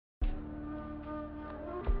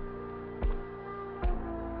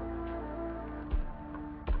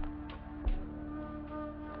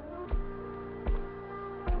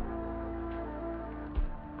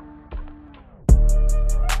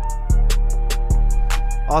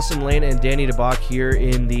Austin Lane and Danny DeBach here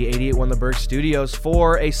in the 88 The Berg studios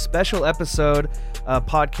for a special episode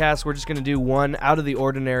podcast. We're just going to do one out of the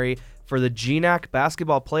ordinary for the GNAC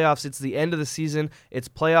basketball playoffs. It's the end of the season. It's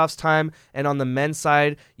playoffs time. And on the men's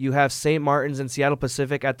side, you have St. Martin's and Seattle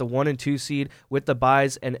Pacific at the 1 and 2 seed with the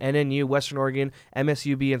byes, and NNU, Western Oregon,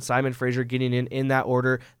 MSUB, and Simon Fraser getting in that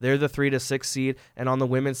order. They're the 3 to 6 seed. And on the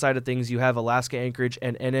women's side of things, you have Alaska Anchorage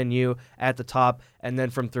and NNU at the top. And then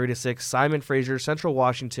from 3 to 6, Simon Fraser, Central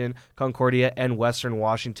Washington, Concordia, and Western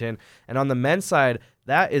Washington. And on the men's side,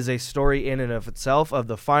 that is a story in and of itself of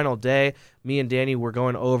the final day. Me and Danny were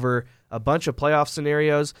going over a bunch of playoff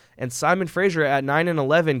scenarios, and Simon Fraser at 9 and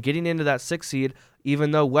 11 getting into that 6th seed,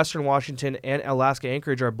 even though Western Washington and Alaska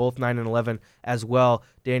Anchorage are both 9 and 11 as well.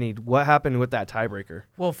 Danny, what happened with that tiebreaker?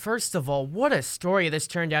 Well, first of all, what a story this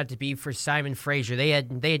turned out to be for Simon Fraser. They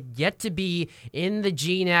had yet to be in the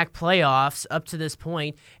GNAC playoffs up to this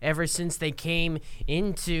point ever since they came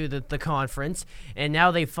into the conference, and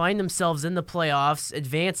now they find themselves in the playoffs,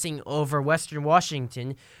 advancing over Western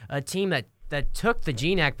Washington, a team that took the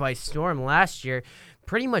GNAC by storm last year,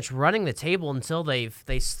 pretty much running the table until they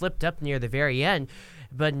slipped up near the very end.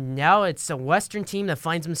 But now it's a Western team that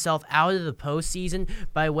finds himself out of the postseason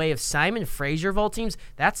by way of Simon Fraser of all teams.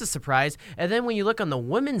 That's a surprise. And then when you look on the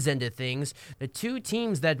women's end of things, the two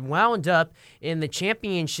teams that wound up in the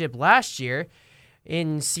championship last year,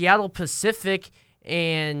 in Seattle Pacific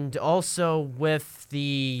and also with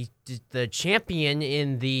the champion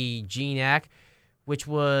in the GNAC, which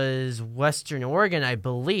was Western Oregon, I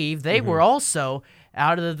believe, they were also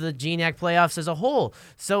out of the GNAC playoffs as a whole.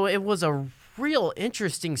 So it was a real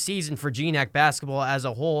interesting season for GNAC basketball as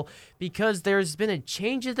a whole, because there's been a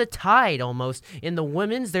change of the tide almost. In the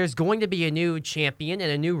women's, there's going to be a new champion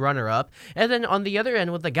and a new runner-up. And then on the other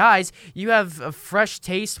end with the guys, you have a fresh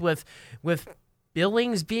taste with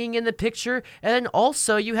Billings being in the picture, and then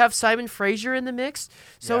also you have Simon Fraser in the mix.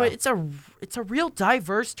 So it's a real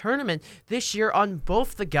diverse tournament this year on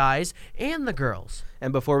both the guys and the girls.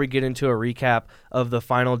 And before we get into a recap of the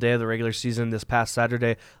final day of the regular season this past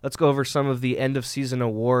Saturday, let's go over some of the end-of-season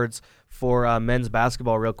awards for men's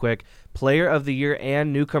basketball real quick. Player of the Year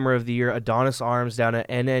and Newcomer of the Year, Adonis Arms down at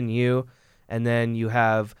NNU. And then you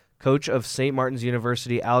have Coach of St. Martin's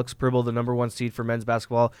University, Alex Pribble, the number 1 seed for men's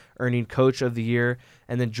basketball, earning Coach of the Year.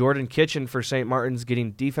 And then Jordan Kitchen for St. Martin's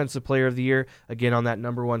getting Defensive Player of the Year, again on that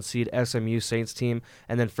number 1 seed SMU Saints team.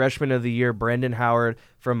 And then Freshman of the Year, Brendan Howard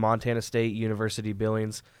from Montana State University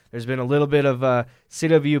Billings. There's been a little bit of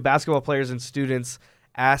CW basketball players and students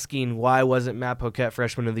asking why wasn't Matt Poquette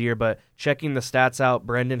Freshman of the Year, but checking the stats out,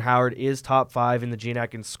 Brendan Howard is top 5 in the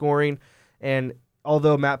GNAC in scoring. And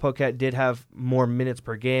although Matt Poquette did have more minutes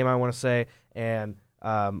per game, I want to say, and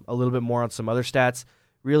a little bit more on some other stats,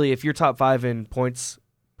 really, if you're top 5 in points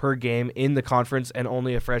per game in the conference and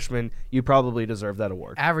only a freshman, you probably deserve that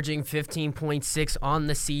award. Averaging 15.6 on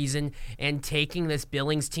the season and taking this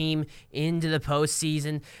Billings team into the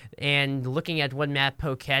postseason, and looking at what Matt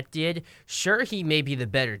Poquette did, sure, he may be the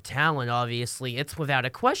better talent, obviously. It's without a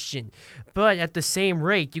question. But at the same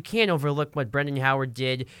rate, you can't overlook what Brendan Howard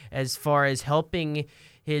did as far as helping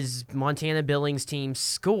his Montana Billings team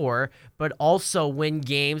score, but also win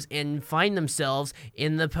games and find themselves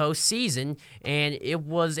in the postseason. And it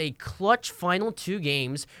was a clutch final 2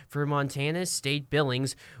 games for Montana State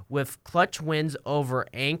Billings, with clutch wins over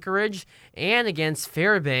Anchorage and against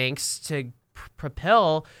Fairbanks to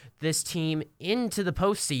propel this team into the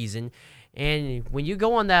postseason. And when you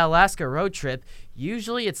go on that Alaska road trip,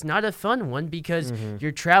 usually it's not a fun one, because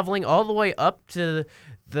you're traveling all the way up to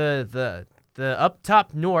the up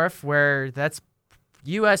top north, where that's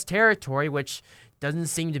U.S. territory, which doesn't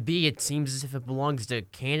seem to be. It seems as if it belongs to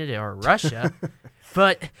Canada or Russia.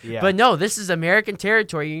 But no, this is American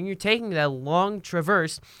territory, and you're taking that long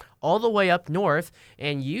traverse all the way up north,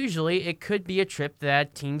 and usually it could be a trip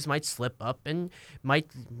that teams might slip up and might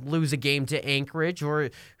lose a game to Anchorage,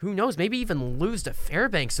 or who knows, maybe even lose to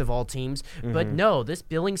Fairbanks of all teams. But no, this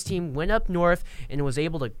Billings team went up north and was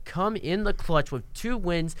able to come in the clutch with 2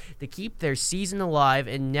 wins to keep their season alive,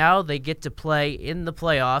 and now they get to play in the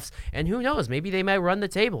playoffs, and who knows, maybe they might run the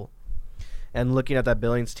table. And looking at that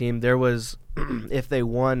Billings team, there was, if they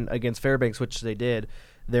won against Fairbanks, which they did,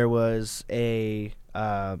 there was a,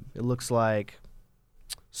 it looks like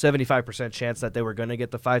 75% chance that they were going to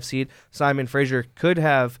get the 5 seed. Simon Fraser could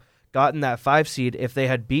have gotten that 5 seed if they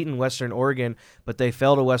had beaten Western Oregon, but they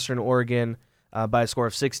fell to Western Oregon by a score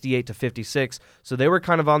of 68-56. So they were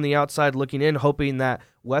kind of on the outside looking in, hoping that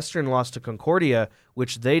Western lost to Concordia,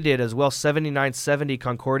 which they did as well, 79-70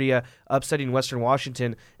 Concordia, upsetting Western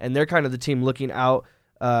Washington. And they're kind of the team looking out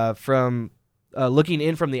from looking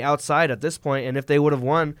in from the outside at this point, and if they would have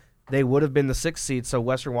won, they would have been the 6th seed. So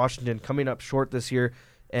Western Washington coming up short this year.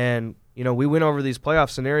 And, we went over these playoff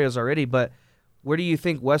scenarios already, but where do you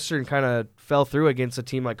think Western kind of fell through against a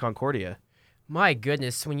team like Concordia? My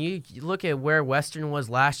goodness, when you look at where Western was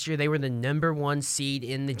last year, they were the number 1 seed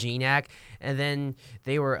in the GNAC, and then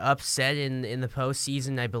they were upset in the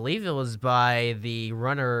postseason. I believe it was by the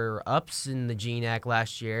runner-ups in the GNAC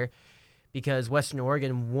last year, because Western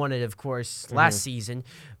Oregon won it, of course, last season.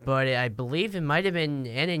 But I believe it might have been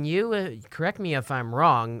NNU. Correct me if I'm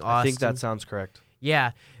wrong, Austin. I think that sounds correct.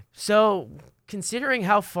 Yeah. So considering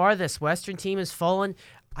how far this Western team has fallen,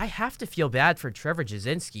 I have to feel bad for Trevor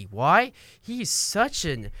Jasinski. Why? He's such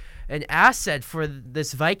an asset for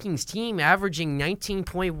this Vikings team, averaging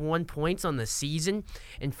 19.1 points on the season.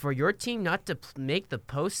 And for your team not to make the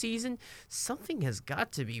postseason, something has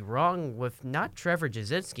got to be wrong with not Trevor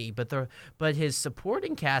Jasinski, but his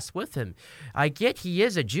supporting cast with him. I get he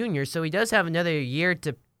is a junior, so he does have another year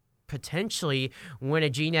to potentially win a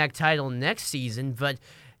GNAC title next season, but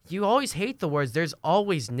you always hate the words, there's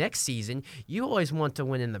always next season. You always want to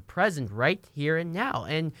win in the present, right here and now.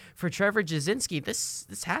 And for Trevor Jasinski, this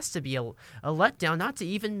has to be a letdown not to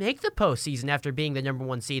even make the postseason after being the number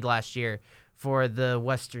 1 seed last year for the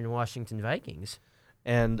Western Washington Vikings.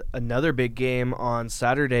 And another big game on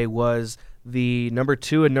Saturday was the number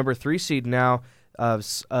 2 and number 3 seed now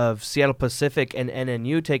of Seattle Pacific and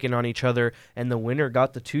NNU taking on each other, and the winner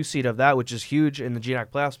got the 2 seed of that, which is huge in the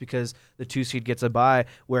GNAC playoffs because the 2 seed gets a bye,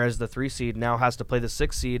 whereas the 3 seed now has to play the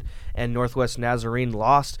 6 seed, and Northwest Nazarene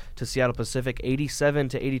lost to Seattle Pacific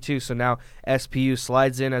 87-82, so now SPU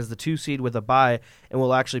slides in as the 2 seed with a bye and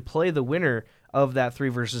will actually play the winner of that 3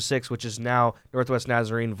 versus 6, which is now Northwest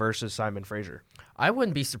Nazarene versus Simon Fraser. I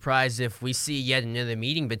wouldn't be surprised if we see yet another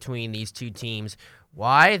meeting between these two teams.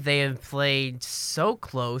 Why? They have played so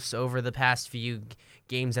close over the past few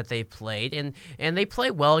games that they've played, and they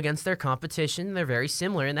play well against their competition. They're very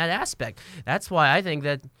similar in that aspect. That's why I think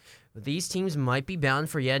that these teams might be bound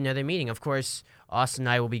for yet another meeting. Of course, Austin and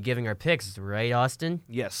I will be giving our picks, right, Austin?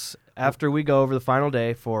 Yes. After we go over the final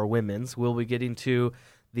day for women's, we'll be getting to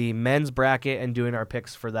the men's bracket and doing our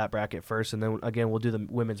picks for that bracket first, and then again we'll do the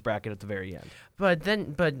women's bracket at the very end.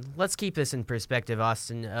 But let's keep this in perspective,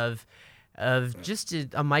 Austin, of just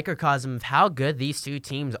a microcosm of how good these two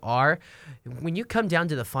teams are. When you come down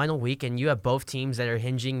to the final week and you have both teams that are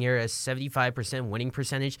hinging near a 75% winning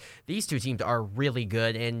percentage, these two teams are really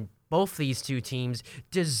good, and both these two teams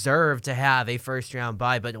deserve to have a first-round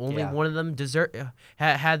bye, but only one of them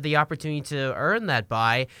had the opportunity to earn that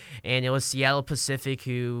bye, and it was Seattle Pacific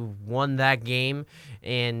who won that game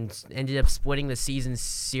and ended up splitting the season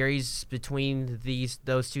series between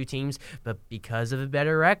those two teams. But because of a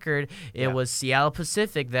better record, it was Seattle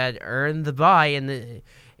Pacific that earned the bye and the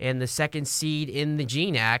 2nd seed in the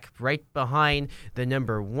GNAC, right behind the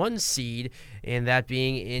number 1 seed, and that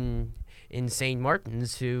being in St.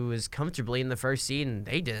 Martin's, who is comfortably in the 1st seed, and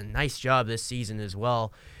they did a nice job this season as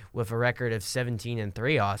well with a record of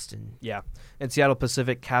 17-3, Austin. Yeah, and Seattle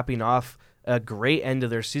Pacific capping off a great end of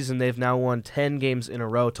their season. They've now won 10 games in a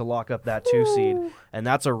row to lock up that 2 seed, and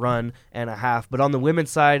that's a run and a half. But on the women's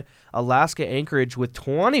side, Alaska Anchorage with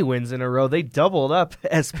 20 wins in a row. They doubled up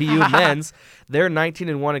SPU men's. They're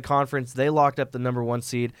 19-1 in conference. They locked up the number 1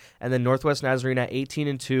 seed. And then Northwest Nazarene at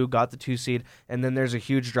 18-2 got the 2 seed. And then there's a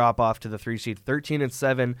huge drop-off to the 3 seed.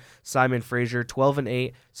 13-7 Simon Fraser,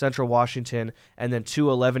 12-8 Central Washington, and then 2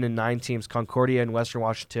 11-9 teams, Concordia and Western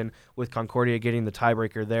Washington, with Concordia getting the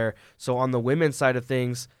tiebreaker there. So on the women's side of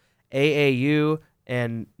things, AAU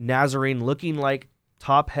and Nazarene looking like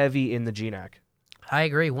top-heavy in the GNAC. I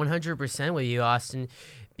agree 100% with you, Austin,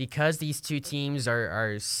 because these two teams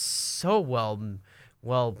are so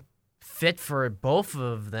well fit for both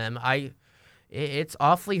of them. It's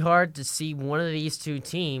awfully hard to see one of these two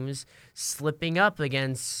teams slipping up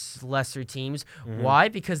against lesser teams. Mm-hmm. Why?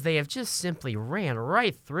 Because they have just simply ran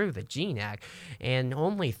right through the GNAC, and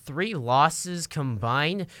only 3 losses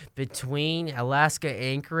combined between Alaska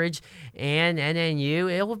Anchorage and NNU.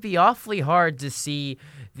 It will be awfully hard to see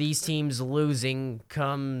these teams losing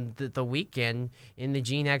come the weekend in the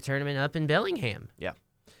GNAC tournament up in Bellingham. Yeah.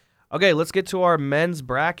 Okay, let's get to our men's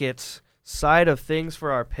bracket side of things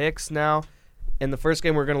for our picks now. In the first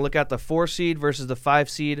game, we're going to look at the 4 seed versus the 5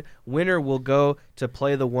 seed. Winner will go to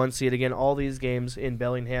play the 1 seed. Again, all these games in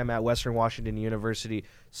Bellingham at Western Washington University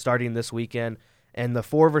starting this weekend. And the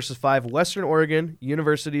 4 versus 5, Western Oregon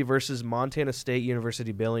University versus Montana State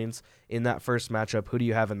University Billings in that first matchup. Who do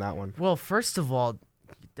you have in that one? Well, first of all,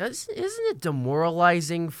 isn't it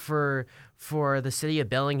demoralizing for the city of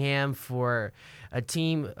Bellingham, for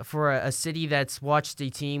a city that's watched a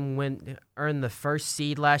team earn the first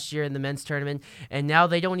seed last year in the men's tournament, and now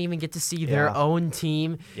they don't even get to see their own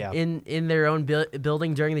team in their own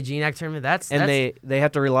building during the GNAC tournament. They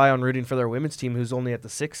have to rely on rooting for their women's team, who's only at the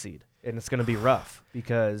 6th seed, and it's going to be rough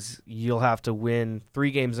because you'll have to win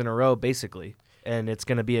 3 games in a row basically, and it's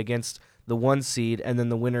going to be against the 1 seed and then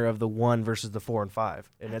the winner of the 1 versus the 4 and 5,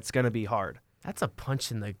 and it's going to be hard. That's a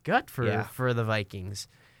punch in the gut for the Vikings.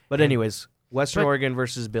 But anyways, Western Oregon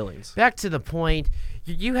versus Billings. Back to the point,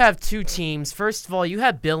 you have 2 teams. First of all, you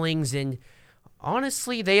have Billings, and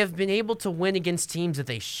honestly, they have been able to win against teams that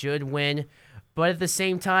they should win. But at the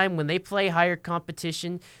same time, when they play higher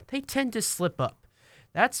competition, they tend to slip up.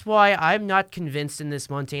 That's why I'm not convinced in this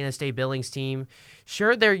Montana State Billings team.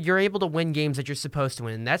 Sure, you're able to win games that you're supposed to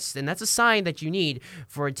win, and that's a sign that you need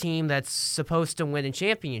for a team that's supposed to win a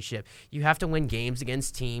championship. You have to win games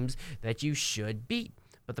against teams that you should beat.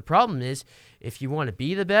 But the problem is, if you want to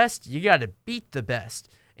be the best, you got to beat the best.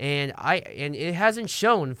 And it hasn't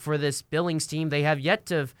shown for this Billings team. They have yet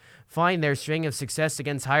to find their string of success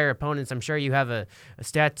against higher opponents. I'm sure you have a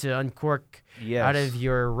stat to uncork out of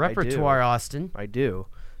your repertoire, Austin. I do.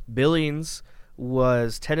 Billings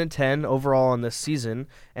was 10-10 overall on this season,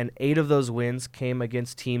 and 8 of those wins came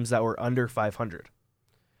against teams that were under 500.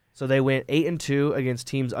 So they went 8-2 against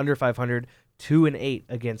teams under 500, 2-8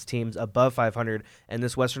 against teams above 500, and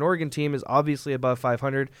this Western Oregon team is obviously above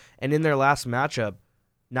 500. And in their last matchup,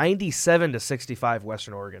 97-65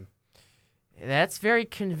 Western Oregon. That's very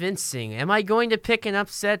convincing. Am I going to pick an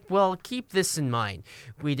upset? Well, keep this in mind.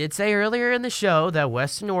 We did say earlier in the show that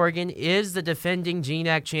Western Oregon is the defending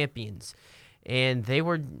GNAC champions. And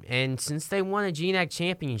since they won a GNAC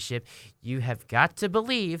championship, you have got to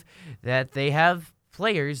believe that they have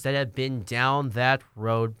players that have been down that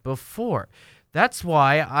road before. That's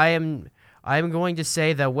why I'm going to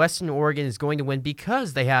say that Western Oregon is going to win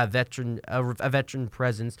because they have a veteran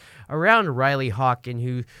presence around Riley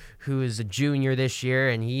Hawken, who is a junior this year,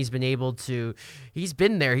 and he's been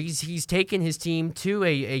there. He's taken his team to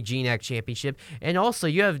a GNAC championship, and also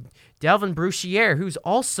you have Delvin Bruchier, who's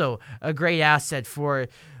also a great asset for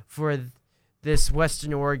this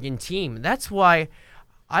Western Oregon team. That's why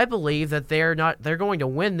I believe that they're going to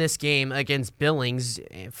win this game against Billings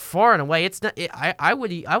far and away. It's not. I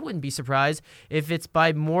wouldn't be surprised if it's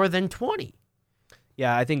by more than 20.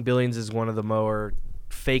 Yeah, I think Billings is one of the more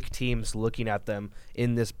fake teams looking at them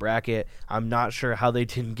in this bracket. I'm not sure how they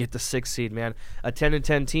didn't get the 6th seed, man. A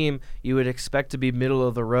 10-10 team, you would expect to be middle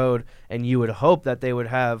of the road, and you would hope that they would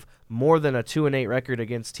have more than a 2-8 record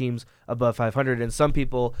against teams above 500. And some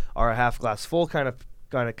people are a half glass full kind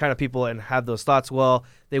of people and have those thoughts. Well,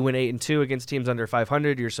 they went 8-2 against teams under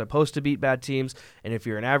 500. You're supposed to beat bad teams, and if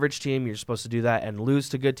you're an average team, you're supposed to do that and lose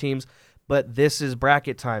to good teams. But this is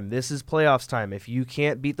bracket time. This is playoffs time. If you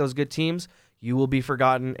can't beat those good teams, you will be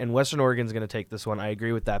forgotten, and Western Oregon's going to take this one. I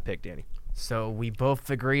agree with that pick, Danny. So we both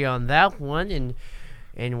agree on that one,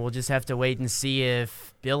 and we'll just have to wait and see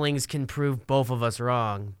if Billings can prove both of us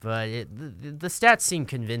wrong. But the stats seem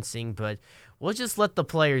convincing, but we'll just let the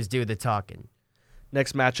players do the talking.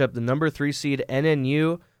 Next matchup, the number 3 seed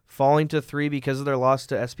NNU falling to 3 because of their loss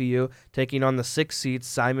to SPU, taking on the 6th seed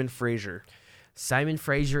Simon Fraser. Simon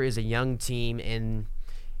Fraser is a young team,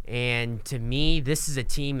 and to me, this is a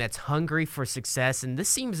team that's hungry for success, and this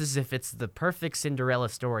seems as if it's the perfect Cinderella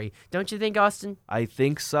story. Don't you think, Austin? I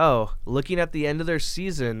think so. Looking at the end of their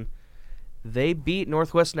season, they beat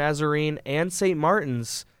Northwest Nazarene and St.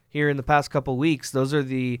 Martin's here in the past couple weeks. Those are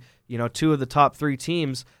the 2 of the top 3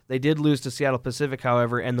 teams. They did lose to Seattle Pacific,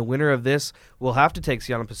 however, and the winner of this will have to take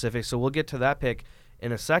Seattle Pacific, so we'll get to that pick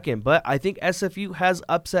in a second. But I think SFU has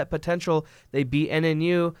upset potential. They beat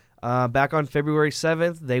NNU back on February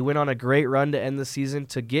 7th. They went on a great run to end the season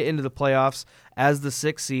to get into the playoffs as the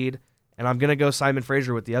 6th seed, and I'm going to go Simon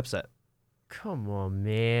Fraser with the upset. Come on,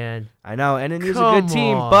 man. I know, NNU's a good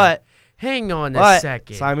team, but hang on a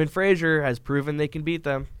second. Simon Fraser has proven they can beat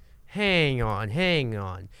them. Hang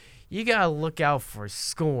on. You got to look out for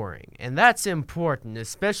scoring, and that's important,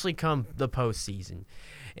 especially come the postseason.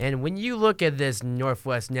 And when you look at this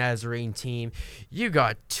Northwest Nazarene team, you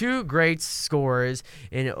got 2 great scorers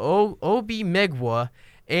in Obi Megwa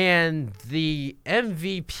and the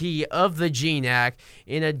MVP of the GNAC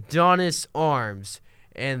in Adonis Arms.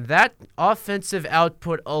 And that offensive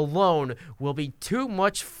output alone will be too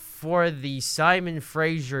much for the Simon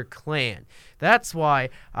Fraser clan. That's why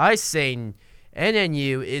I say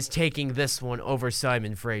NNU is taking this one over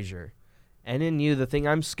Simon Fraser. NNU, the thing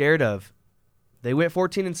I'm scared of, they went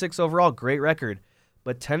 14-6 overall, great record.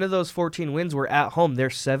 but 10 of those 14 wins were at home. They're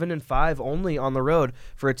 7-5 only on the road.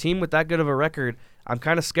 For a team with that good of a record, I'm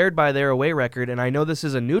kind of scared by their away record, and I know this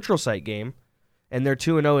is a neutral site game, and they're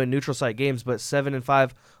 2-0 in neutral site games, but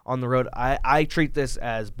 7-5 on the road. I treat this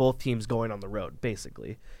as both teams going on the road,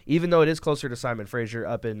 basically. Even though it is closer to Simon Fraser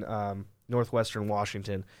up in northwestern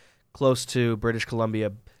Washington, close to British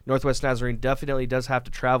Columbia, Northwest Nazarene definitely does have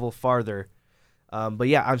to travel farther. But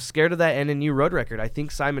yeah, I'm scared of that NNU road record. I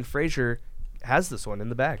think Simon Fraser has this one in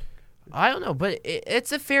the bag. I don't know, but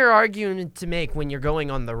it's a fair argument to make when you're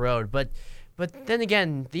going on the road. But then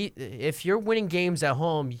again, if you're winning games at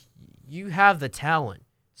home, you have the talent,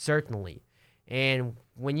 certainly. And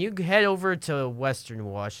when you head over to Western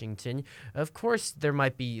Washington, of course there's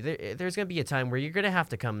going to be a time where you're going to have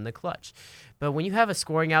to come in the clutch. But when you have a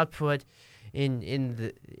scoring output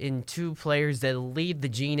in two players that lead the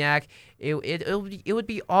GNAC, it would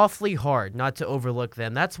be awfully hard not to overlook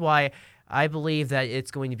them. That's why I believe that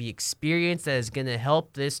it's going to be experience that is going to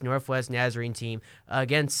help this Northwest Nazarene team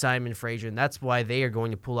against Simon Fraser, and that's why they are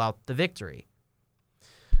going to pull out the victory.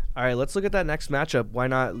 All right, let's look at that next matchup. Why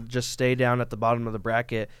not just stay down at the bottom of the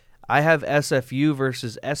bracket? I have SFU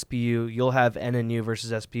versus SPU. You'll have NNU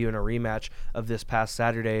versus SPU in a rematch of this past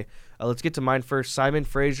Saturday. Let's get to mine first. Simon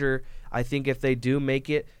Fraser, I think if they do make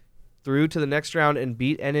it through to the next round and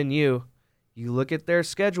beat NNU, you look at their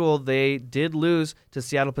schedule, they did lose to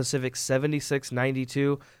Seattle Pacific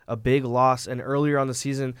 76-92, a big loss. And earlier on the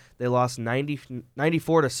season, they lost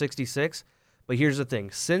 94-66. But here's the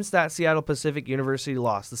thing. Since that Seattle Pacific University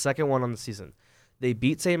loss, the second one on the season, they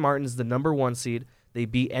beat St. Martin's, the number 1 seed. They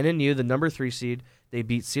beat NNU, the number 3 seed. They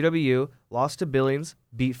beat CWU, lost to Billings,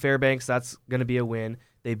 beat Fairbanks. That's going to be a win.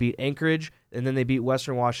 They beat Anchorage, and then they beat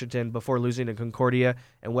Western Washington before losing to Concordia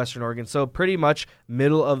and Western Oregon. So pretty much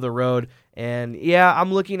middle of the road. And, yeah,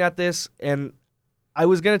 I'm looking at this, and I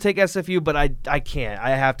was going to take SFU, but I can't.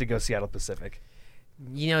 I have to go Seattle Pacific.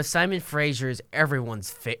 You know, Simon Fraser is everyone's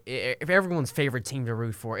favorite team to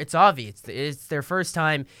root for. It's obvious. It's their first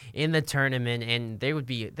time in the tournament, and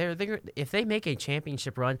if they make a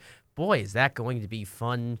championship run, boy, is that going to be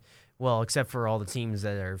fun. Well, except for all the teams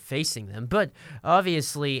that are facing them. But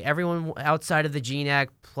obviously, everyone outside of the GNAC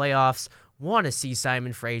playoffs want to see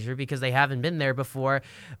Simon Fraser because they haven't been there before.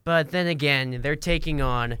 But then again, they're taking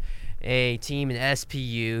on a team in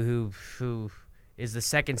SPU who is the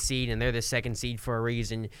second seed, and they're the second seed for a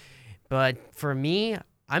reason. But for me,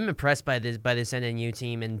 I'm impressed by this NNU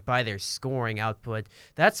team and by their scoring output.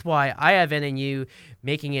 That's why I have NNU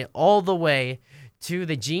making it all the way to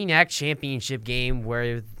the GNAC championship game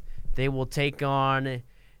where they will take on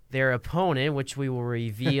their opponent, which we will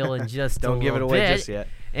reveal in just Don't give it away just yet.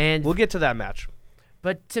 And we'll get to that match.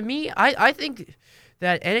 But to me, I think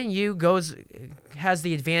that NNU has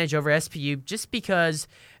the advantage over SPU just because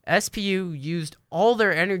SPU used all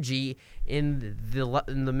their energy in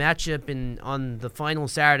the matchup on the final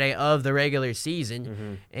Saturday of the regular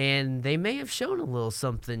season, and they may have shown a little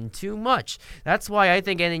something too much. That's why I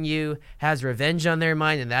think NNU has revenge on their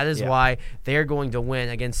mind, and that is why they're going to win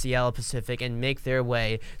against Seattle Pacific and make their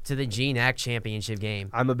way to the GNAC championship game.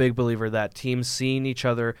 I'm a big believer that teams seeing each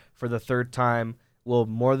other for the third time will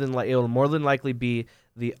more than likely be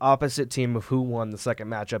the opposite team of who won the second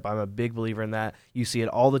matchup. I'm a big believer in that. You see it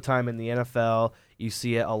all the time in the NFL. You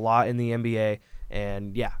see it a lot in the NBA.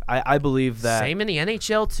 And, yeah, I believe that. Same in the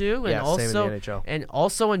NHL, too. And same in the NHL. And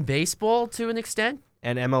also in baseball, to an extent.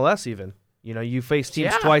 And MLS, even. You know, you face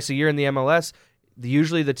teams twice a year in the MLS.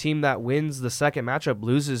 Usually the team that wins the second matchup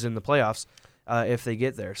loses in the playoffs if they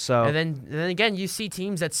get there. So and then again, you see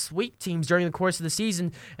teams that sweep teams during the course of the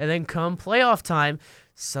season, and then come playoff time,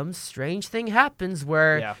 some strange thing happens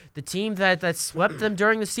where the team that swept them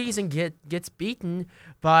during the season gets beaten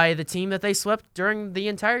by the team that they swept during the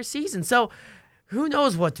entire season. So who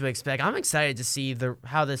knows what to expect? I'm excited to see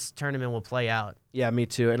how this tournament will play out. Yeah, me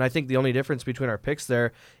too. And I think the only difference between our picks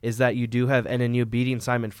there is that you do have NNU beating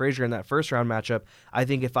Simon Fraser in that first round matchup. I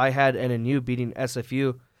think if I had NNU beating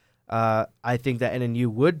SFU, I think that NNU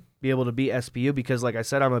would be able to beat SPU because, like I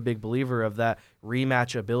said, I'm a big believer of that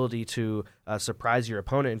rematch ability to surprise your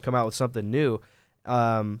opponent and come out with something new.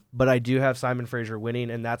 But I do have Simon Fraser winning,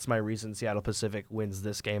 and that's my reason Seattle Pacific wins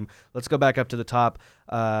this game. Let's go back up to the top.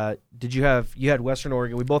 You had Western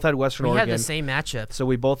Oregon. We both had Western Oregon. We had the same matchup. So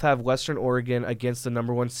we both have Western Oregon against the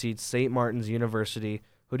number 1 seed, St. Martin's University.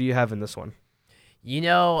 Who do you have in this one? You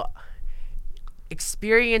know,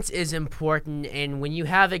 experience is important, and when you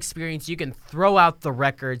have experience, you can throw out the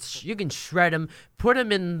records. You can shred them, put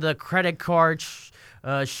them in the credit card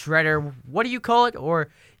shredder. What do you call it? Or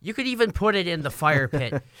you could even put it in the fire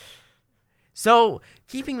pit. So,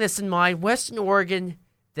 keeping this in mind, Western Oregon,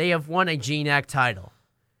 they have won a GNAC title.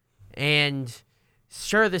 And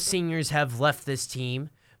sure, the seniors have left this team,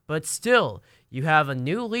 but still, you have a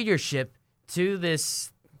new leadership to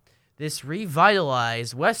this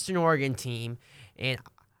revitalized Western Oregon team, and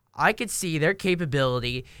I could see their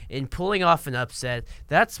capability in pulling off an upset.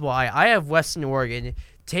 That's why I have Western Oregon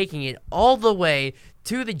taking it all the way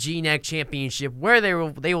to the GNAC Championship, where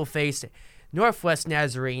they will face Northwest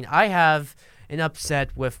Nazarene. I have an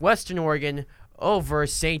upset with Western Oregon over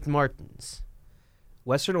St. Martin's.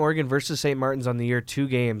 Western Oregon versus St. Martin's on the year, 2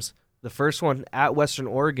 games. The first one at Western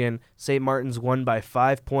Oregon, St. Martin's won by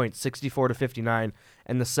 5 points, 64-59,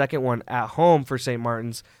 and the second one at home for St.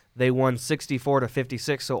 Martin's, they won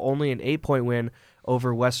 64-56, so only an 8-point win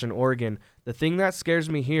over Western Oregon. The thing that scares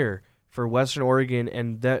me here for Western Oregon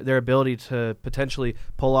and their ability to potentially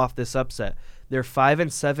pull off this upset, they're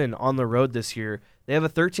 5-7 on the road this year. They have a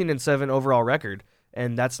 13-7 overall record,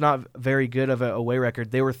 and that's not very good of an away record.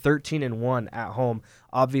 They were 13-1 at home.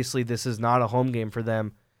 Obviously, this is not a home game for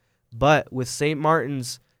them. But with St.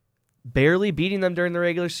 Martin's barely beating them during the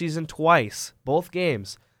regular season twice, both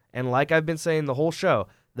games, and like I've been saying the whole show,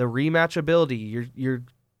 the rematch ability, you're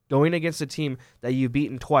going against a team that you've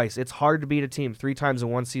beaten twice. It's hard to beat a team 3 times in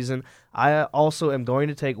one season. I also am going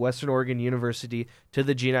to take Western Oregon University to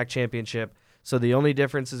the GNAC Championship. So the only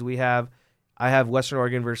difference is I have Western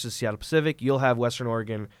Oregon versus Seattle Pacific. You'll have Western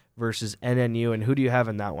Oregon versus NNU. And who do you have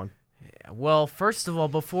in that one? Well, first of all,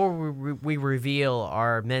 before we reveal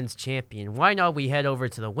our men's champion, why not we head over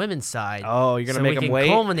to the women's side? Oh, you're gonna make them wait.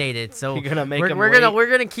 Culminate it. So you're gonna make them wait. We're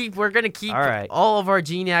gonna keep all, right. all of our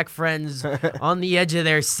GNAC friends on the edge of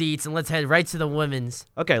their seats, and let's head right to the women's.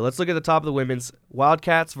 Okay, let's look at the top of the women's.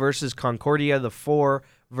 Wildcats versus Concordia, the 4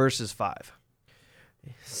 versus 5.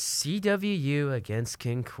 CWU against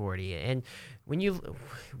Concordia, and when you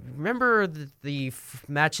remember the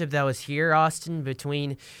matchup that was here, Austin,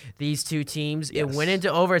 between these two teams, yes. It went into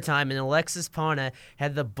overtime, and Alexis Pana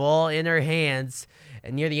had the ball in her hands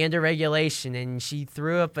near the end of regulation, and she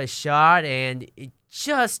threw up a shot, and it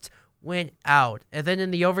just went out. And then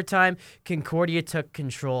in the overtime, Concordia took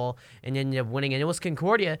control and ended up winning. And it was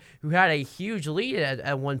Concordia who had a huge lead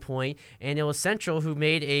at one point, and it was Central who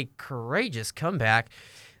made a courageous comeback.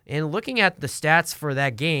 And looking at the stats for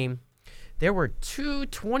that game, there were 2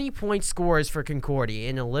 20-point scores for Concordia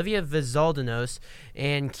in Olivia Vizaldinos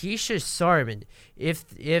and Keisha Sarman.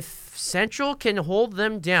 If Central can hold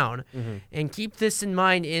them down and keep this in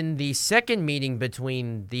mind in the second meeting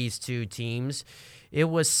between these two teams, it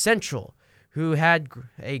was Central who had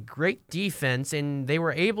a great defense, and they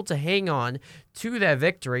were able to hang on to that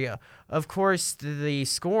victory. Of course, the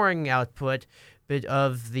scoring output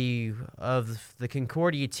of the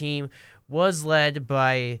Concordia team was led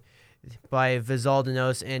by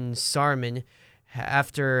Vizaldinos and Sarman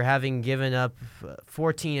after having given up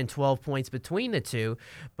 14 and 12 points between the two.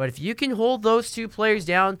 But if you can hold those two players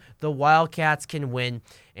down, the Wildcats can win,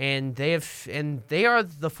 and they are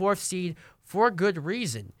the 4th seed for good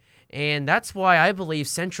reason. And that's why I believe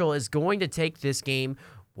Central is going to take this game.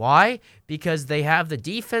 Why? Because they have the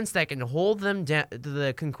defense that can hold them down,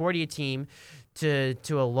 the Concordia team, to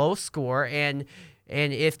a low score. And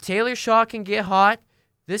if Taylor Shaw can get hot,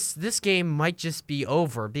 this game might just be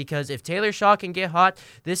over, because if Taylor Shaw can get hot,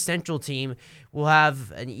 this Central team will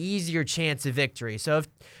have an easier chance of victory. So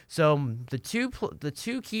the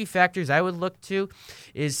two key factors I would look to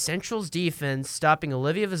is Central's defense stopping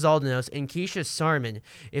Olivia Vizaldinos and Keisha Sarman.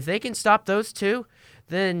 If they can stop those two,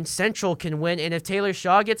 then Central can win, and if Taylor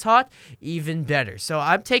Shaw gets hot, even better. So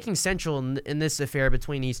I'm taking Central in this affair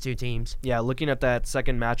between these two teams. Yeah, looking at that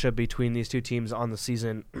second matchup between these two teams on the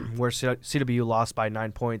season, where CWU lost by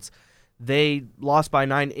 9 points, they lost by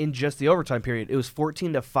 9 in just the overtime period. It was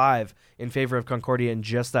 14-5 in favor of Concordia in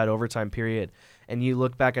just that overtime period. And you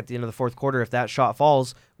look back at the end of the fourth quarter, if that shot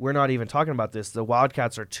falls, we're not even talking about this. The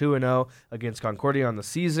Wildcats are 2-0 against Concordia on the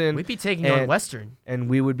season. We'd be taking on Western. And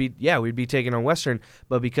we'd be taking on Western.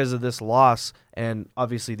 But because of this loss, and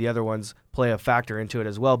obviously the other ones play a factor into it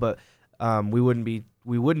as well, but we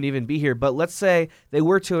wouldn't even be here. But let's say they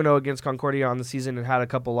were 2-0 against Concordia on the season and had a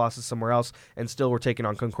couple losses somewhere else and still were taking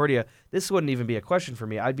on Concordia. This wouldn't even be a question for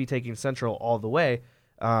me. I'd be taking Central all the way.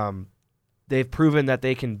 They've proven that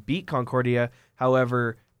they can beat Concordia.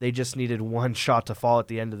 However, they just needed one shot to fall at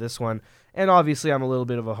the end of this one. And obviously, I'm a little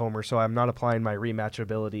bit of a homer, so I'm not applying my rematch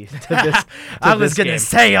ability to this. I was going to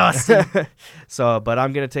say, Austin. But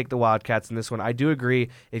I'm going to take the Wildcats in this one. I do agree.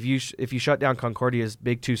 If you shut down Concordia's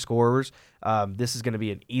big 2 scorers, this is going to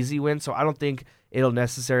be an easy win. So I don't think it'll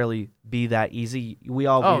necessarily be that easy. We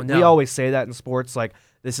always say that in sports, like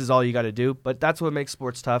this is all you got to do. But that's what makes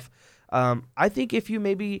sports tough. I think if you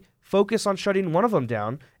maybe focus on shutting one of them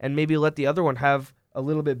down and maybe let the other one have a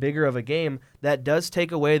little bit bigger of a game, that does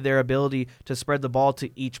take away their ability to spread the ball to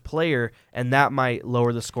each player, and that might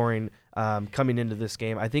lower the scoring coming into this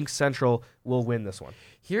game. I think Central will win this one.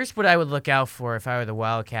 Here's what I would look out for if I were the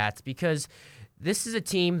Wildcats, because this is a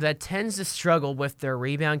team that tends to struggle with their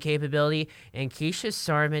rebound capability, and Keisha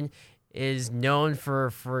Sarman is known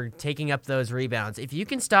for taking up those rebounds. If you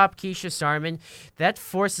can stop Keisha Sarman, that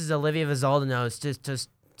forces Olivia Vizaldanos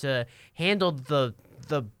to handle the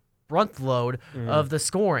brunt load of the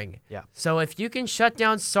scoring. Yeah. So if you can shut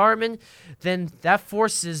down Sarman, then that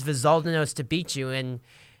forces Vizaldanos to beat you. And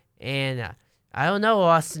I don't know,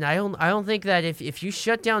 Austin. I don't think that if you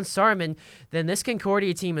shut down Sarman, then this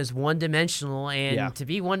Concordia team is one-dimensional, and to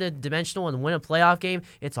be one-dimensional and win a playoff game,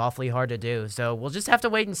 it's awfully hard to do. So we'll just have to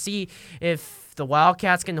wait and see if the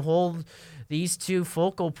Wildcats can hold these two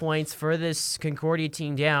focal points for this Concordia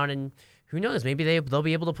team down, and who knows, maybe they'll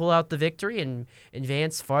be able to pull out the victory and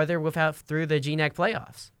advance farther through the GNAC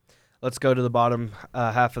playoffs. Let's go to the bottom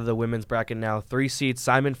half of the women's bracket now. 3 seeds,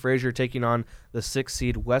 Simon Fraser taking on the 6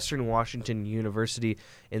 seed Western Washington University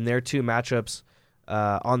in their 2 matchups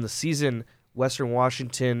on the season. Western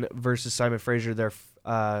Washington versus Simon Fraser,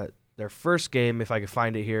 their first game, if I could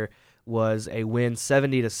find it here, was a win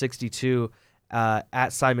 70-62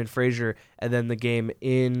 at Simon Fraser, and then the game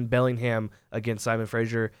in Bellingham against Simon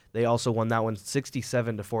Fraser, they also won that one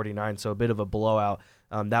 67-49, so a bit of a blowout.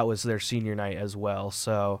 That was their senior night as well.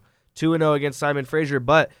 So 2-0 against Simon Fraser,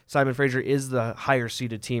 but Simon Fraser is the higher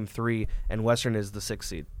seeded team, 3, and Western is the 6th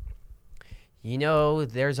seed. You know,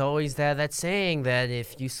 there's always that saying that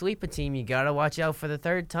if you sweep a team, you got to watch out for the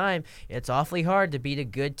third time. It's awfully hard to beat a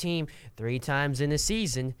good team 3 times in a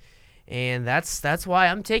season. And that's why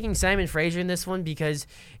I'm taking Simon Fraser in this one, because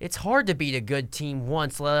it's hard to beat a good team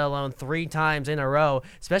once, let alone 3 times in a row,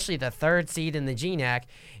 especially the 3rd seed in the GNAC.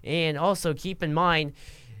 And also keep in mind,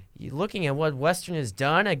 looking at what Western has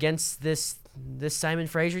done against this Simon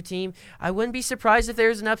Fraser team, I wouldn't be surprised if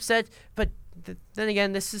there's an upset, but then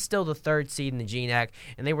again, this is still the 3rd seed in the GNAC,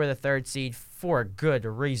 and they were the 3rd seed for a good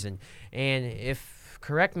reason. And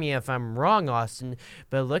correct me if I'm wrong, Austin,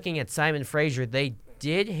 but looking at Simon Fraser, they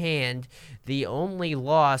did hand the only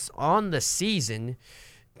loss on the season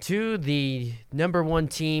to the number 1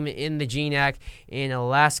 team in the GNAC in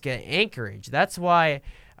Alaska Anchorage. That's why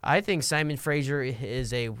I think Simon Fraser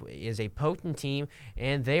is a potent team,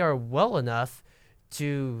 and they are well enough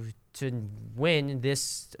to win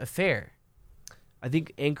this affair. I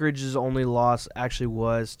think Anchorage's only loss actually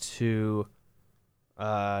was to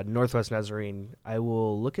Northwest Nazarene. I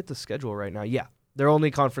will look at the schedule right now. Yeah, their only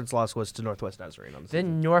conference loss was to Northwest Nazarene on the season.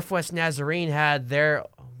 Then Northwest Nazarene had their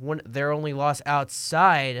only loss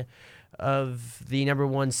outside of the number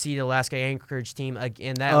 1 seed Alaska Anchorage team,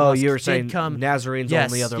 and that loss you were saying come Nazarene's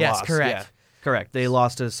only other loss. Yes, correct. Yeah, correct. They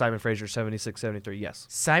lost to Simon Fraser 76-73, yes.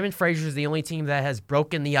 Simon Fraser is the only team that has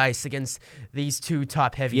broken the ice against these 2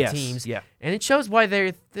 top-heavy teams. Yeah. And it shows why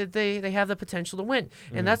they have the potential to win.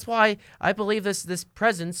 And that's why I believe this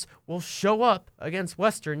presence will show up against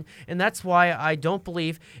Western, and that's why I don't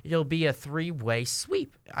believe it'll be a 3-way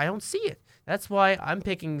sweep. I don't see it. That's why I'm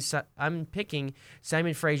picking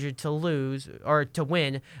Simon Fraser to lose or to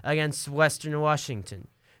win against Western Washington,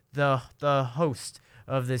 the host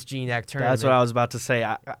of this GNAC tournament. That's what I was about to say.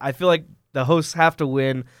 I feel like the hosts have to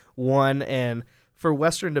win one, and for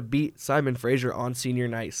Western to beat Simon Fraser on senior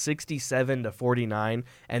night 67-49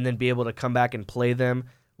 and then be able to come back and play them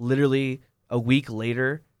literally a week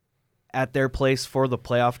later at their place for the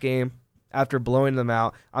playoff game after blowing them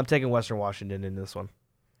out, I'm taking Western Washington in this one.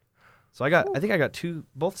 So I think I got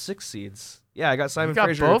both 6 seeds. Yeah, I got Simon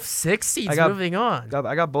Fraser. You got both 6 seeds moving on.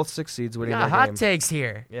 I got both 6 seeds winning that game. Hot takes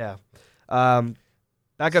here. Yeah.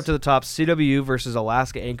 Back up to the top, CWU versus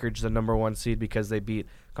Alaska Anchorage, the number 1 seed, because they beat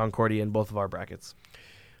Concordia in both of our brackets.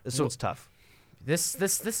 This one's tough. This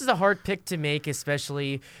is a hard pick to make,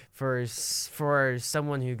 especially for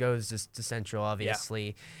someone who goes to Central,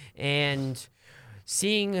 obviously. Yeah. And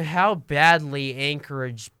seeing how badly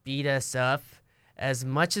Anchorage beat us up, as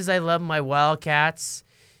much as I love my Wildcats,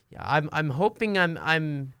 I'm hoping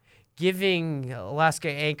I'm giving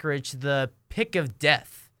Alaska Anchorage the pick of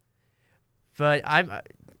death. But I'm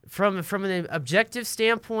from an objective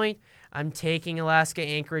standpoint, I'm taking Alaska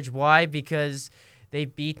Anchorage. Why? Because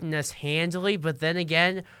they've beaten us handily. But then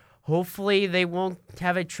again, hopefully they won't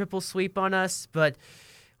have a triple sweep on us. But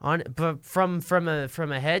from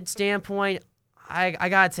a head standpoint, I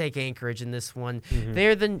gotta take Anchorage in this one.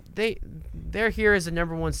 Mm-hmm. They're here as a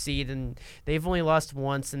number 1 seed, and they've only lost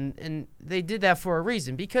once, and they did that for a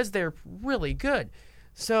reason, because they're really good.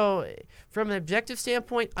 So from an objective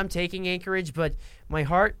standpoint, I'm taking Anchorage, but my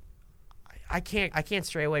heart, I can't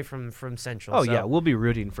stray away from Central. Oh so yeah, we'll be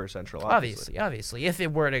rooting for Central. obviously, if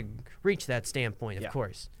it were to reach that standpoint, of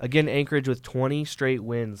course. Again, Anchorage with 20 straight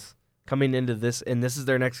wins coming into this, and this is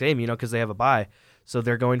their next game, because they have a bye. So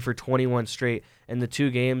they're going for 21 straight. And the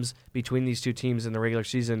two games between these two teams in the regular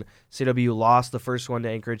season, CW lost the first one to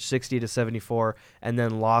Anchorage 60-74, and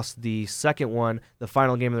then lost the second one, the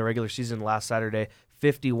final game of the regular season last Saturday,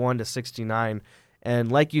 51-69.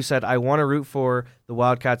 And like you said, I want to root for the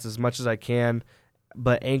Wildcats as much as I can,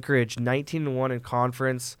 but Anchorage 19-1 in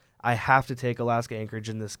conference. I have to take Alaska Anchorage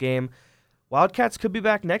in this game. Wildcats could be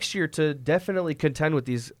back next year to definitely contend with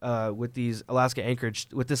this Alaska Anchorage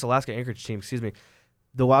team. Excuse me.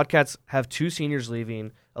 The Wildcats have two seniors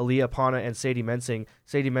leaving, Aaliyah Pana and Sadie Mensing.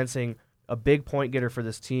 Sadie Mensing, a big point getter for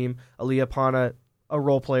this team. Aaliyah Pana, a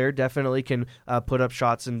role player, definitely can put up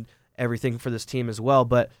shots and everything for this team as well.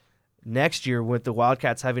 But next year, with the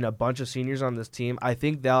Wildcats having a bunch of seniors on this team, I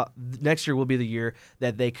think next year will be the year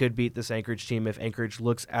that they could beat this Anchorage team if Anchorage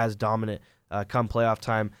looks as dominant come playoff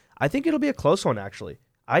time. I think it'll be a close one, actually.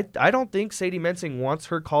 I don't think Sadie Mensing wants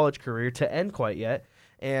her college career to end quite yet.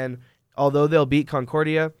 And although they'll beat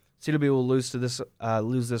Concordia, CW will lose this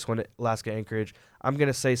one at Alaska Anchorage. I'm going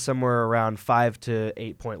to say somewhere around 5 to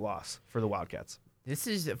 8 point loss for the Wildcats. This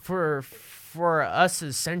is for us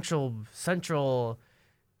as Central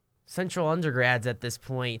undergrads at this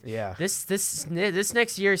point. Yeah. This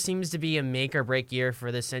next year seems to be a make or break year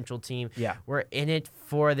for the Central team. Yeah. We're in it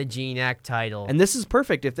for the GNAC title. And this is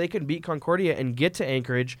perfect. If they can beat Concordia and get to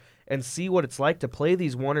Anchorage and see what it's like to play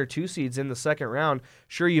these 1 or 2 seeds in the second round,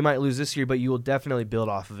 sure, you might lose this year, but you will definitely build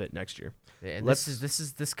off of it next year. And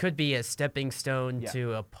this could be a stepping stone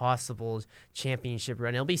to a possible championship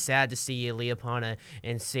run. It'll be sad to see Aaliyah Pana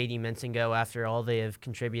and Sadie Mensing go after all they have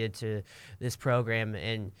contributed to this program,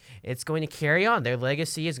 and it's going to carry on. Their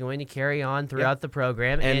legacy is going to carry on throughout the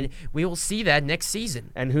program, and we will see that next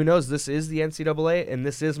season. And who knows? This is the NCAA, and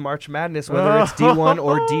this is March Madness. Whether it's D1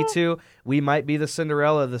 or D2, we might be the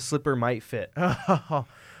Cinderella. The slipper might fit.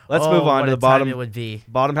 Let's move on to the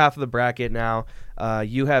bottom half of the bracket now.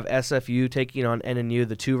 You have SFU taking on NNU,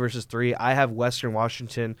 the 2 versus 3. I have Western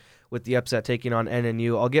Washington with the upset taking on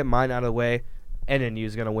NNU. I'll get mine out of the way. NNU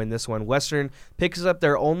is going to win this one. Western picks up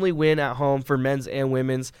their only win at home for men's and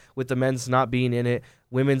women's, with the men's not being in it.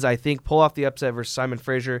 Women's, I think, pull off the upset versus Simon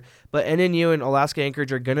Fraser. But NNU and Alaska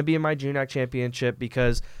Anchorage are going to be in my GNAC championship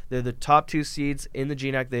because they're the top 2 seeds in the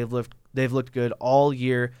GNAC. They've looked good all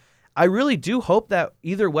year. I really do hope that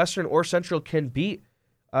either Western or Central can beat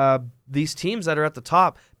these teams that are at the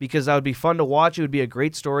top, because that would be fun to watch. It would be a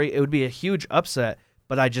great story. It would be a huge upset,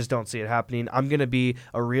 but I just don't see it happening. I'm going to be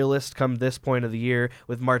a realist come this point of the year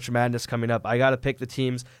with March Madness coming up. I got to pick the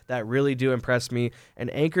teams that really do impress me, and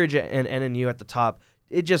Anchorage and NNU at the top,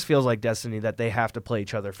 it just feels like destiny that they have to play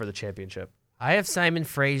each other for the championship. I have Simon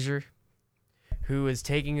Fraser, who is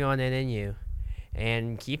taking on NNU,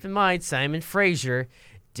 and keep in mind, Simon Fraser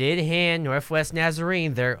did hand Northwest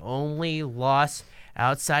Nazarene their only loss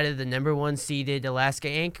outside of the number 1 seeded Alaska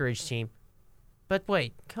Anchorage team. But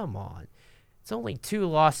wait, come on. It's only 2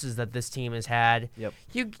 losses that this team has had. Yep.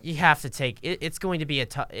 You have to take it. It's going to be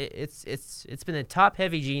it's been a top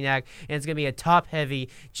heavy GNAC, and it's going to be a top heavy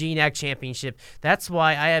GNAC championship. That's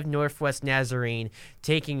why I have Northwest Nazarene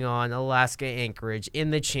taking on Alaska Anchorage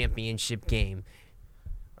in the championship game.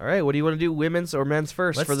 All right, what do you want to do, women's or men's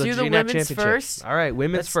first for the GNAC championship? First. All right,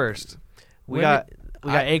 women's first. We got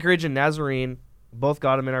Anchorage and Nazarene. Both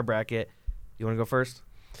got them in our bracket. You want to go first?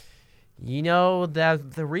 You know, the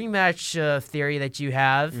rematch theory that you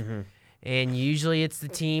have, and usually it's the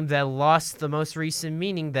team that lost the most recent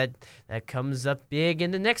meeting that comes up big in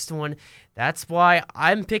the next one. That's why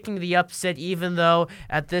I'm picking the upset, even though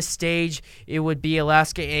at this stage it would be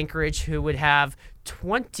Alaska Anchorage, who would have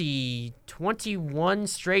 21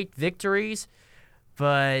 straight victories.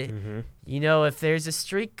 But, you know, if there's a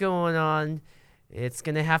streak going on, it's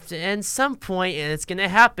going to have to end some point, and it's going to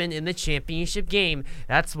happen in the championship game.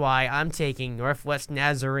 That's why I'm taking Northwest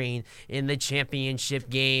Nazarene in the championship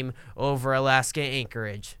game over Alaska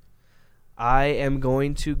Anchorage. I am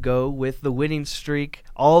going to go with the winning streak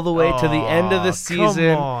all the way to the end of the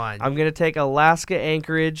season. Come on. I'm going to take Alaska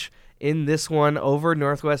Anchorage in this one over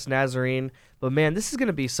Northwest Nazarene. But, man, this is going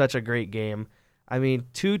to be such a great game. I mean,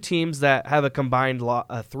 2 teams that have a combined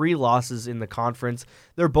 3 losses in the conference.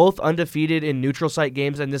 They're both undefeated in neutral site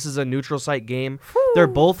games, and this is a neutral site game. Whew. They're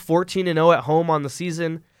both 14-0 at home on the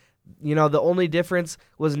season. You know, the only difference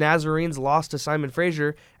was Nazarene's loss to Simon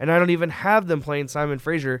Fraser, and I don't even have them playing Simon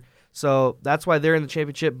Fraser. So that's why they're in the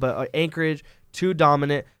championship. But Anchorage, 2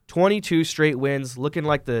 dominant, 22 straight wins, looking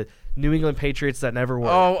like the New England Patriots that never were.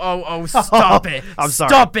 Oh, stop it. I'm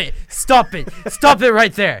sorry. Stop it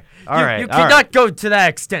right there. All right, You all cannot go to that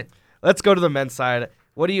extent. Let's go to the men's side.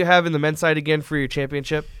 What do you have in the men's side again for your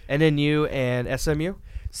championship? NNU and SMU?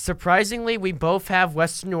 Surprisingly, we both have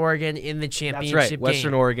Western Oregon in the championship That's right,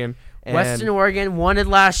 Western game. Oregon. And Western Oregon won it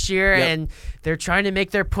last year, Yep. and they're trying to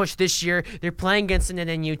make their push this year. They're playing against an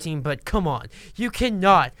NNU team, but come on. You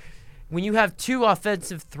cannot. When you have two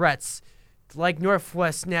offensive threats like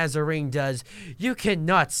Northwest Nazarene does, you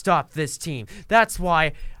cannot stop this team. That's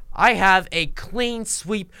why I have a clean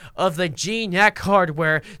sweep of the GNAC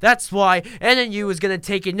hardware. That's why NNU is going to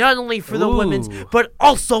take it not only for the women's, but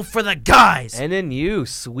also for the guys. NNU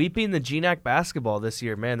sweeping the GNAC basketball this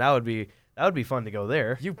year. Man, that would be fun to go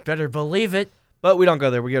there. You better believe it. But we don't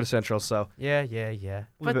go there. We go to Central, so. Yeah.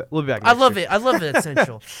 We'll be back I next love year. it. I love it at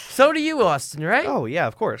Central. So do you, Austin, right? Oh, yeah,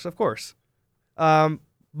 of course.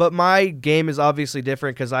 But my game is obviously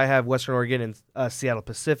different because I have Western Oregon and Seattle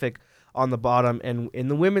Pacific on the bottom. And in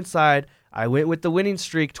the women's side, I went with the winning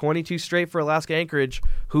streak, 22 straight for Alaska Anchorage.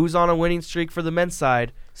 Who's on a winning streak for the men's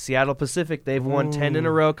side? Seattle Pacific. They've won 10 in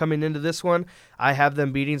a row coming into this one. I have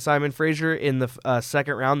them beating Simon Fraser in the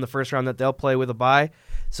second round, the first round that they'll play with a bye.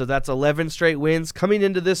 So that's 11 straight wins coming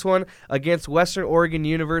into this one against Western Oregon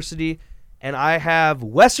University. And I have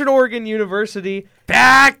Western Oregon University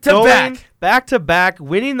back to back,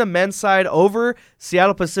 winning the men's side over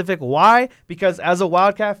Seattle Pacific. Why? Because as a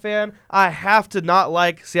Wildcat fan, I have to not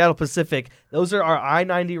like Seattle Pacific. Those are our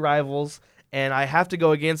I-90 rivals, and I have to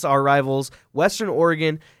go against our rivals. Western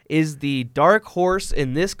Oregon is the dark horse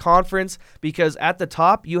in this conference because at the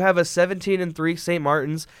top you have a 17-3 St.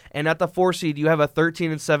 Martin's, and at the 4 seed you have a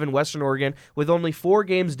 13-7 Western Oregon with only 4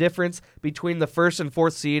 games difference between the 1st and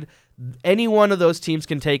 4th seed. Any one of those teams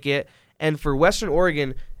can take it, and for Western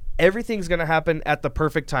Oregon, everything's going to happen at the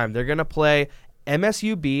perfect time. They're going to play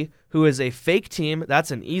MSUB, who is a fake team. That's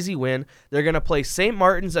an easy win. They're going to play St.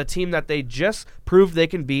 Martin's, a team that they just proved they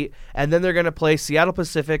can beat. And then they're going to play Seattle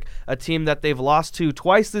Pacific, a team that they've lost to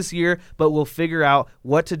twice this year, but will figure out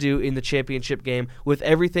what to do in the championship game with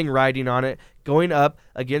everything riding on it, going up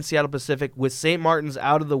against Seattle Pacific with St. Martin's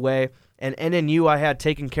out of the way. And NNU I had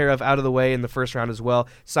taken care of out of the way in the first round as well.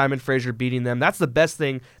 Simon Fraser beating them. That's the best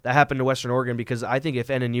thing that happened to Western Oregon because I think if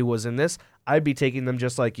NNU was in this, I'd be taking them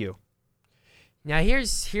just like you. Now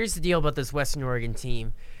here's the deal about this Western Oregon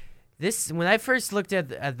team. When I first looked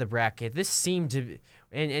at the bracket, this seemed to,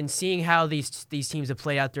 and seeing how these teams have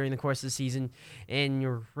played out during the course of the season, and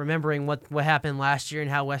you're remembering what happened last year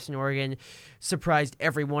and how Western Oregon surprised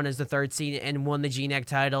everyone as the 3rd seed and won the GNAC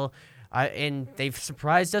title. And they've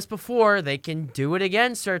surprised us before. They can do it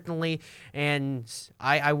again, certainly. And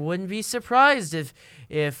I wouldn't be surprised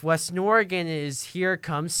if Western Oregon is here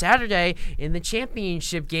come Saturday in the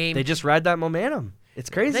championship game. They just ride that momentum. It's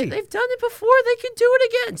crazy. They've done it before. They can do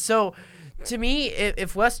it again. So, to me,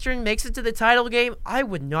 if Western makes it to the title game, I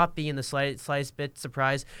would not be in the slightest bit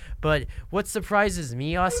surprised. But what surprises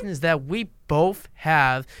me, Austin, is that we both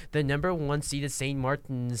have the number 1 seeded St.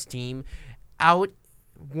 Martin's team out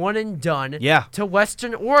one and done to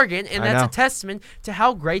Western Oregon, and that's a testament to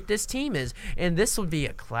how great this team is. And this will be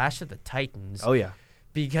a clash of the Titans. Oh, yeah.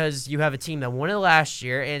 Because you have a team that won it last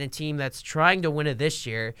year and a team that's trying to win it this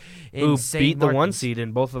year. Who beat the 1 seed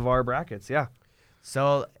in both of our brackets, yeah.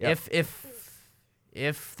 So if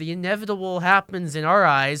the inevitable happens in our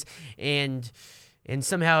eyes and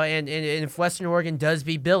somehow and if Western Oregon does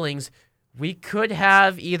beat Billings, we could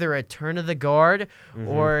have either a turn of the guard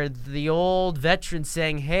or the old veteran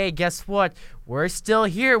saying, hey, guess what? We're still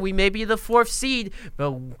here. We may be the 4th seed,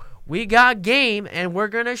 but we got game, and we're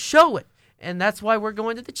going to show it. And that's why we're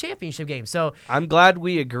going to the championship game. So I'm glad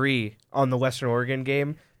we agree on the Western Oregon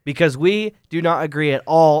game because we do not agree at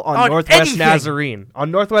all on Northwest Nazarene. On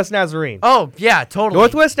Northwest Nazarene. Oh, yeah, totally.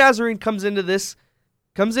 Northwest Nazarene comes into this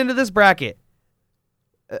bracket.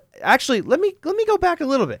 Actually, let me go back a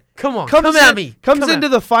little bit. Come at me. Comes into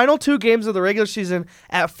the final 2 games of the regular season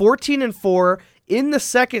at 14-4 in the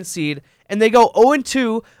 2nd seed, and they go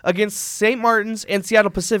 0-2 against St. Martin's and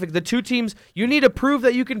Seattle Pacific, the 2 teams you need to prove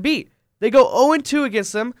that you can beat. They go 0-2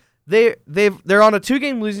 against them. They're on a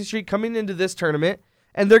 2-game losing streak coming into this tournament,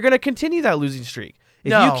 and they're going to continue that losing streak.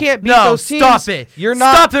 If you can't beat those teams, stop it. You're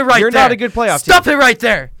not a good playoff team. Stop it right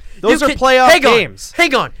there. Those are playoff games.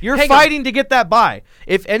 Hang on. You're fighting to get that bye.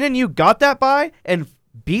 If NNU got that bye and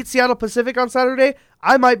beat Seattle Pacific on Saturday,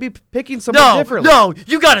 I might be picking someone differently. No,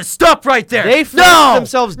 you got to stop right there. They forced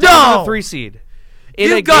themselves down to the 3 seed.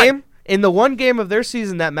 In the 1 game of their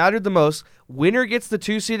season that mattered the most, winner gets the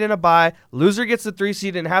 2 seed in a bye, loser gets the 3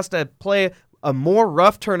 seed and has to play a more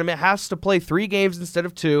rough tournament, has to play 3 games instead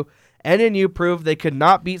of 2, NNU proved they could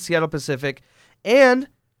not beat Seattle Pacific, and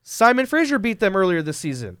Simon Fraser beat them earlier this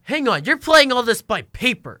season. Hang on, you're playing all this by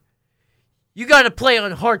paper. You got to play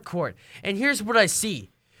on hard court. And here's what I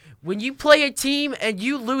see. When you play a team and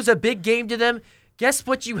you lose a big game to them, guess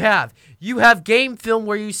what you have? You have game film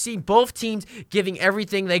where you see both teams giving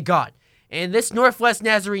everything they got. And this Northwest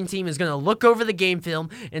Nazarene team is going to look over the game film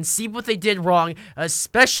and see what they did wrong,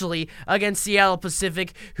 especially against Seattle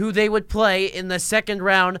Pacific, who they would play in the second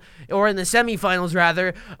round, or in the semifinals,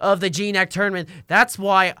 rather, of the GNAC tournament. That's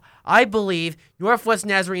why I believe Northwest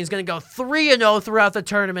Nazarene is going to go 3-0 throughout the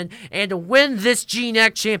tournament and win this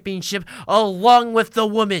GNAC championship along with the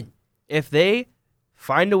women. If they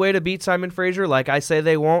find a way to beat Simon Fraser, like I say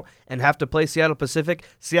they won't, and have to play Seattle Pacific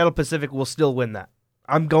will still win that.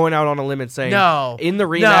 I'm going out on a limb and saying in the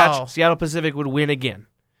rematch, Seattle Pacific would win again.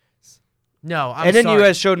 No, I'm sorry. NNU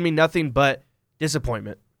has showed me nothing but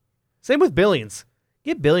disappointment. Same with Billings.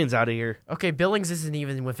 Get Billings out of here. Okay, Billings isn't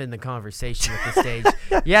even within the conversation at this stage.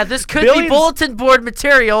 Yeah, this could be bulletin board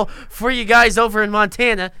material for you guys over in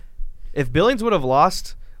Montana. If Billings would have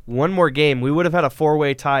lost one more game, we would have had a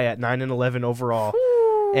 4-way tie at 9-11 overall.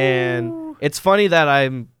 Ooh. And it's funny that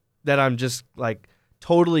I'm just like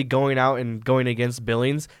totally going out and going against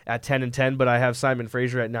Billings at 10-10, but I have Simon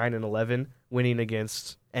Fraser at 9-11 winning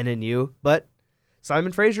against NNU. But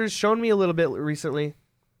Simon Fraser's shown me a little bit recently.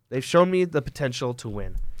 They've shown me the potential to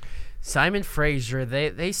win. Simon Fraser,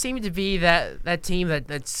 they seem to be that team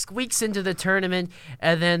that squeaks into the tournament,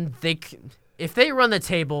 and then if they run the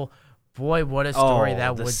table, boy, what a story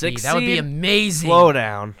that would be. That would be amazing. Slow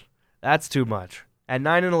down. That's too much. At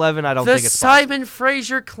 9-11, I don't think it's possible. The Simon possible.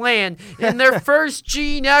 Fraser clan in their first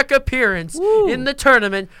GNAC appearance in the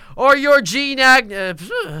tournament, or your GNAC.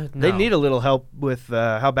 No. They need a little help with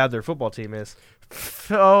how bad their football team is.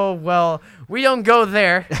 Oh, well, we don't go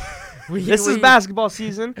there. This is basketball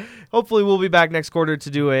season. Hopefully, we'll be back next quarter to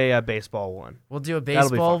do a baseball one. We'll do a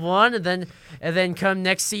baseball one, and then come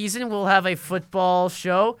next season, we'll have a football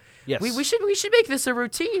show. Yes. We should make this a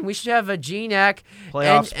routine. We should have a GNAC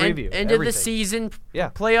playoffs preview. End of the season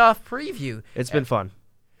playoff preview. It's been fun.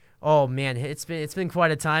 Oh man, it's been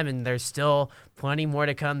quite a time, and there's still plenty more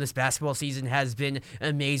to come. This basketball season has been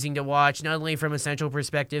amazing to watch, not only from a Central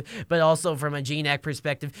perspective, but also from a GNAC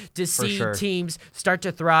perspective, to see teams start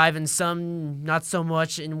to thrive and some not so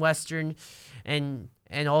much in Western, and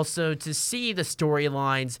also to see the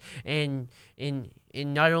storylines and in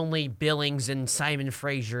not only Billings and Simon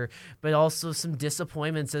Fraser, but also some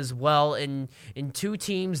disappointments as well in two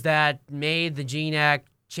teams that made the GNAC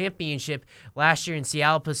championship last year in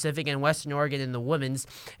Seattle Pacific and Western Oregon in the women's,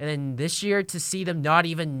 and then this year to see them not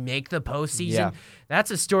even make the postseason. That's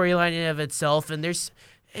a storyline in and of itself, and it's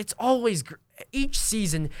always each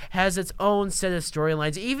season has its own set of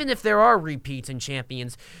storylines, even if there are repeats and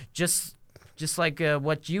champions. Just like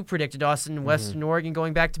what you predicted, Austin, Western Oregon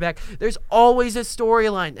going back-to-back, there's always a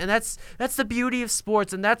storyline, and that's the beauty of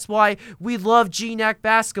sports, and that's why we love GNAC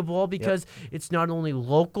basketball, because it's not only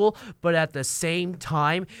local, but at the same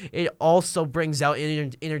time, it also brings out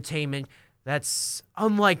entertainment that's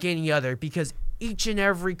unlike any other, because each and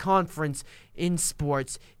every conference in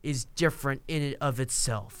sports is different in and of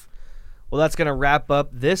itself. Well, that's going to wrap up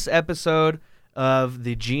this episode of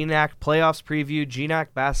the GNAC playoffs preview.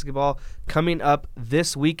 GNAC basketball coming up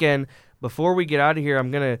this weekend. Before we get out of here, I'm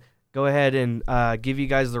going to go ahead and give you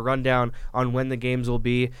guys the rundown on when the games will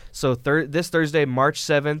be. So this Thursday, March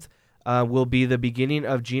 7th, will be the beginning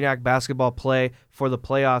of GNAC basketball play for the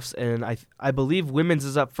playoffs, and I believe women's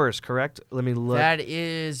is up first, correct? Let me look. That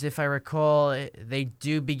is, if I recall, they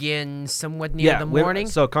do begin somewhat near the morning.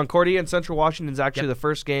 So Concordia and Central Washington is actually the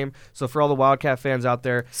first game. So for all the Wildcat fans out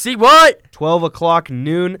there, see what? 12 o'clock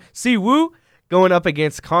noon. See woo? Going up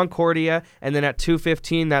against Concordia, and then at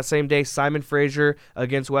 2:15 that same day, Simon Fraser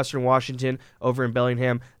against Western Washington over in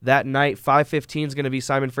Bellingham. That night, 5:15 is going to be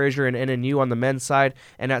Simon Fraser and NNU on the men's side,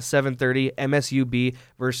 and at 7:30, MSUB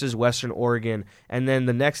versus Western Oregon. And then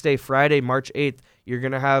the next day, Friday, March 8th, you're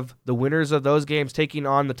going to have the winners of those games taking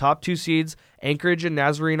on the top two seeds, Anchorage and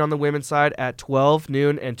Nazarene on the women's side at 12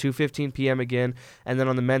 noon and 2:15 p.m. again. And then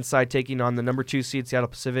on the men's side, taking on the number 2 seed, Seattle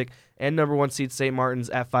Pacific, and number 1 seed, St. Martin's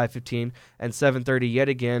at 5:15 and 7:30 yet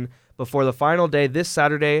again. Before the final day, this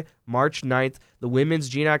Saturday, March 9th, the Women's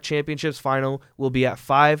GNAC Championships final will be at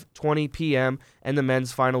 5:20 p.m., and the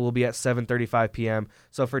men's final will be at 7:35 p.m.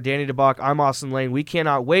 So for Danny DeBach, I'm Austin Lane. We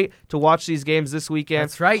cannot wait to watch these games this weekend.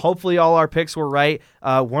 That's right. Hopefully all our picks were right.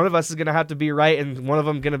 One of us is going to have to be right, and one of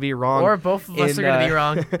them going to be wrong. Or both of us are going to be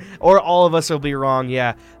wrong. Or all of us will be wrong,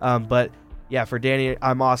 yeah. But Yeah, for Danny,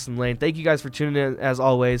 I'm Austin Lane. Thank you guys for tuning in as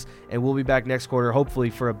always, and we'll be back next quarter, hopefully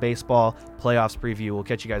for a baseball playoffs preview. We'll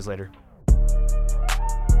catch you guys later.